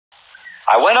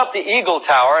I went up the Eagle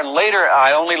Tower, and later,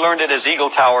 I only learned it as Eagle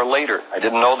Tower later. I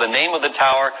didn't know the name of the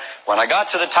tower. When I got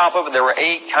to the top of it, there were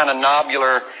 8 kind of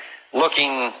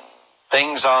nobular-looking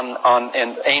things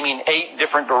and aiming 8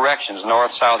 different directions,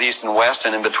 north, south, east, and west,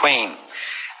 and in between.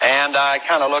 And I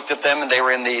kind of looked at them, and they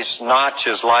were in these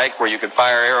notches where you could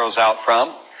fire arrows out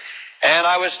from. And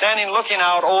I was standing looking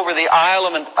out over the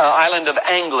island of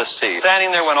Anglesey.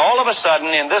 Standing there when all of a sudden,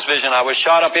 in this vision, I was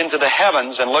shot up into the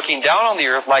heavens and looking down on the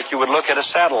earth like you would look at a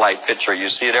satellite picture. You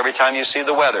see it every time you see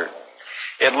the weather.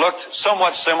 It looked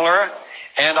somewhat similar,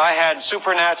 and I had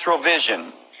supernatural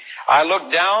vision. I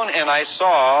looked down and I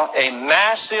saw a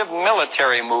massive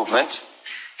military movement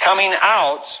coming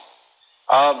out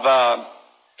of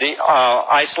the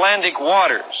Icelandic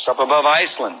waters up above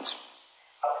Iceland.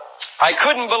 I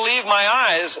couldn't believe my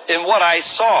eyes in what I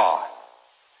saw.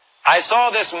 I saw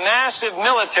this massive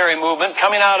military movement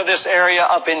coming out of this area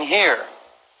up in here.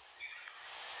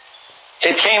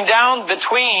 It came down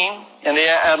in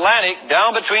the Atlantic,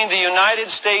 down between the United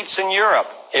States and Europe.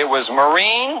 It was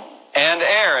marine and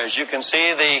air, as you can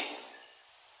see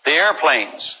the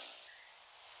airplanes.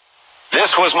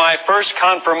 This was my first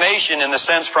confirmation, in the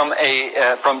sense, from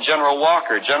General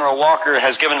Walker. General Walker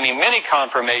has given me many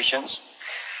confirmations.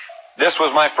 This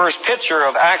was my first picture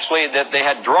of actually that they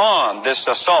had drawn this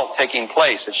assault taking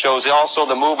place. It shows also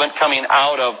the movement coming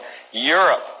out of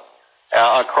Europe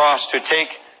across to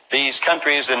take these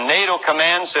countries, and NATO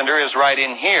command center is right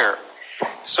in here.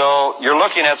 So you're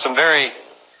looking at some very,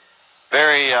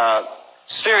 very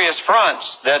serious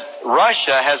fronts that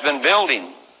Russia has been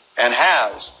building and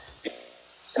has.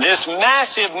 This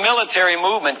massive military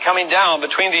movement coming down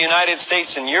between the United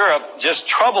States and Europe just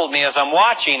troubled me as I'm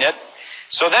watching it.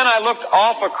 So then I looked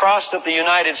off across at the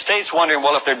United States, wondering,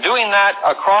 well, if they're doing that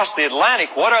across the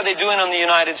Atlantic, what are they doing on the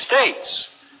United States?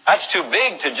 That's too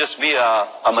big to just be a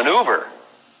maneuver.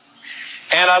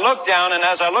 And I looked down, and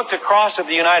as I looked across at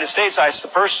the United States, I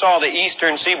first saw the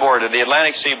eastern seaboard, or the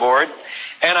Atlantic seaboard,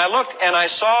 and I looked and I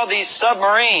saw these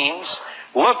submarines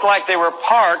look like they were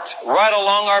parked right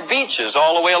along our beaches,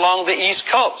 all the way along the East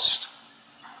Coast.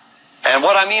 And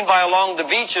what I mean by along the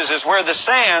beaches is where the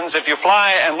sands, if you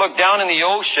fly and look down in the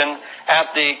ocean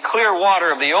at the clear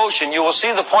water of the ocean, you will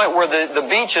see the point where the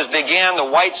beaches begin, the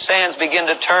white sands begin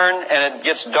to turn, and it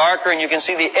gets darker, and you can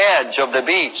see the edge of the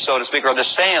beach, so to speak, or the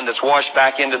sand that's washed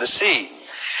back into the sea.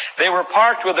 They were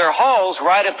parked with their hulls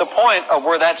right at the point of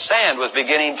where that sand was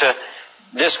beginning to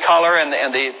discolor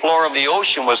and the floor of the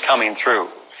ocean was coming through.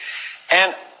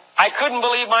 And I couldn't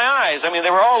believe my eyes. I mean,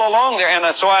 they were all along there.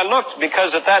 And so I looked,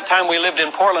 because at that time we lived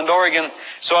in Portland, Oregon.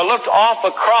 So I looked off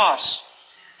across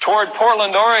toward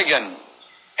Portland, Oregon.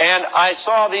 And I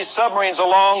saw these submarines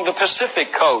along the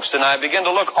Pacific coast. And I began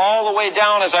to look all the way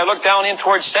down as I looked down in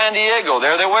towards San Diego.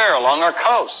 There they were along our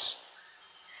coast.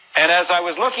 And as I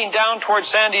was looking down towards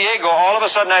San Diego, all of a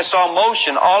sudden I saw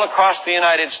motion all across the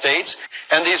United States,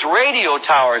 and these radio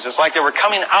towers, it's like they were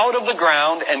coming out of the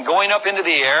ground and going up into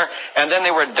the air, and then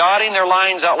they were dotting their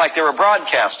lines out like they were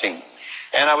broadcasting.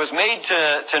 And I was made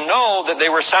to know that they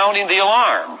were sounding the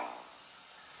alarm.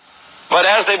 But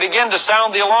as they began to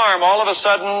sound the alarm, all of a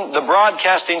sudden the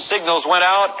broadcasting signals went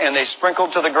out and they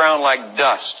sprinkled to the ground like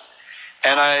dust.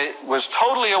 And I was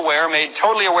made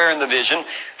totally aware in the vision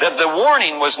that the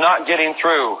warning was not getting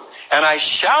through. And I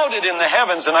shouted in the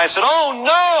heavens and I said, "Oh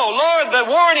no, Lord,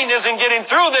 the warning isn't getting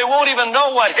through. They won't even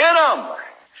know what hit them."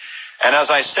 And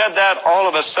as I said that, all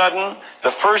of a sudden,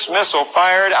 the first missile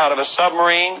fired out of a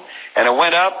submarine, and it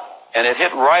went up and it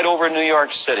hit right over New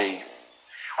York City.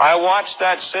 I watched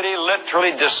that city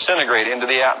literally disintegrate into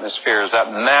the atmosphere as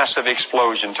that massive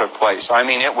explosion took place. I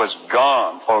mean, it was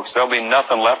gone, folks. There'll be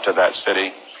nothing left of that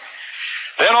city.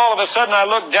 Then all of a sudden I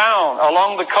looked down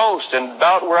along the coast and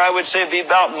about where I would say be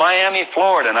about Miami,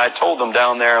 Florida. And I told them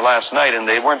down there last night, and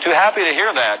they weren't too happy to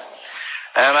hear that.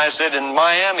 And I said, and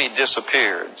Miami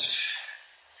disappeared.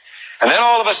 And then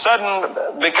all of a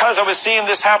sudden, because I was seeing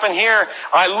this happen here,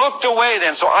 I looked away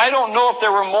then. So I don't know if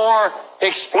there were more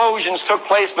explosions took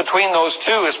place between those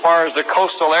two as far as the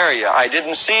coastal area. I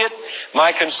didn't see it.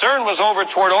 My concern was over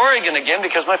toward Oregon again,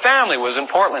 because my family was in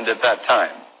Portland at that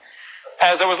time.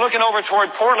 As I was looking over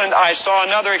toward Portland, I saw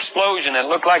another explosion. It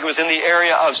looked like it was in the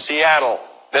area of Seattle,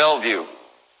 Bellevue.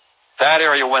 That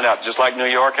area went up, just like New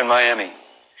York and Miami.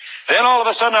 Then all of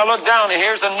a sudden I looked down, and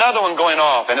here's another one going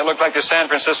off, and it looked like the San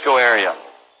Francisco area.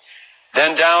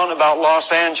 Then down about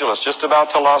Los Angeles, just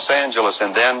about to Los Angeles,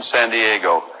 and then San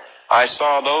Diego. I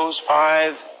saw those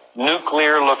 5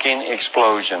 nuclear-looking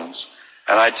explosions.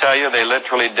 And I tell you, they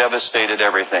literally devastated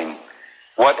everything.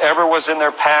 Whatever was in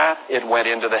their path, it went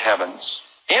into the heavens.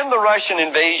 In the Russian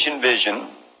invasion vision,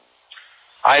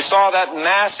 I saw that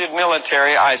massive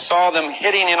military. I saw them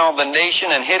hitting in on the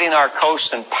nation and hitting our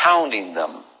coasts and pounding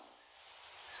them.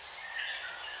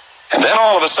 And then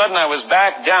all of a sudden I was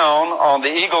back down on the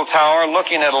Eagle Tower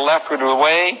looking at a leopard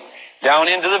way down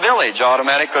into the village,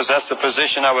 automatic, because that's the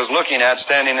position I was looking at,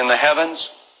 standing in the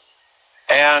heavens.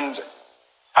 And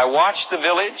I watched the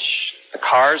village. The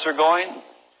cars are going,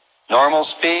 normal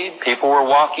speed. People were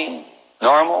walking,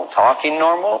 normal, talking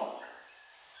normal.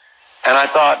 And I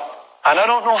thought, and I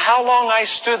don't know how long I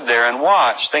stood there and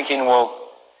watched, thinking, well,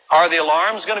 are the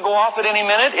alarms going to go off at any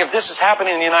minute? If this is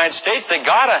happening in the United States, they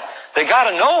gotta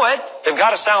know it. They've got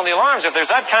to sound the alarms. If there's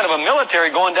that kind of a military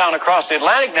going down across the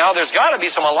Atlantic now, there's got to be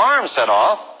some alarms set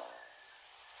off.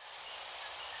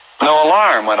 No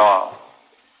alarm went off.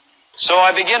 So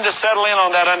I began to settle in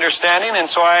on that understanding, and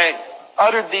so I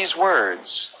uttered these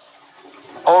words.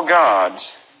 Oh God,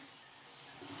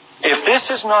 if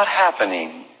this is not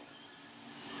happening,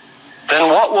 then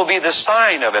what will be the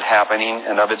sign of it happening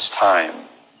and of its time?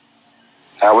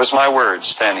 That was my words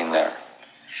standing there.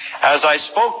 As I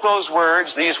spoke those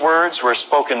words, these words were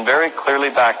spoken very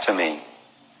clearly back to me.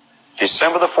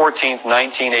 December the 14th,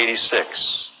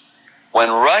 1986. When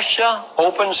Russia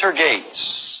opens her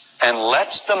gates and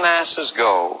lets the masses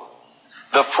go,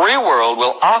 the free world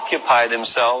will occupy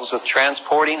themselves with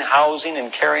transporting, housing,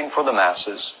 and caring for the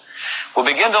masses, will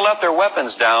begin to let their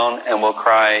weapons down and will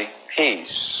cry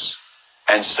peace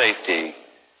and safety,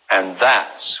 and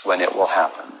that's when it will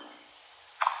happen.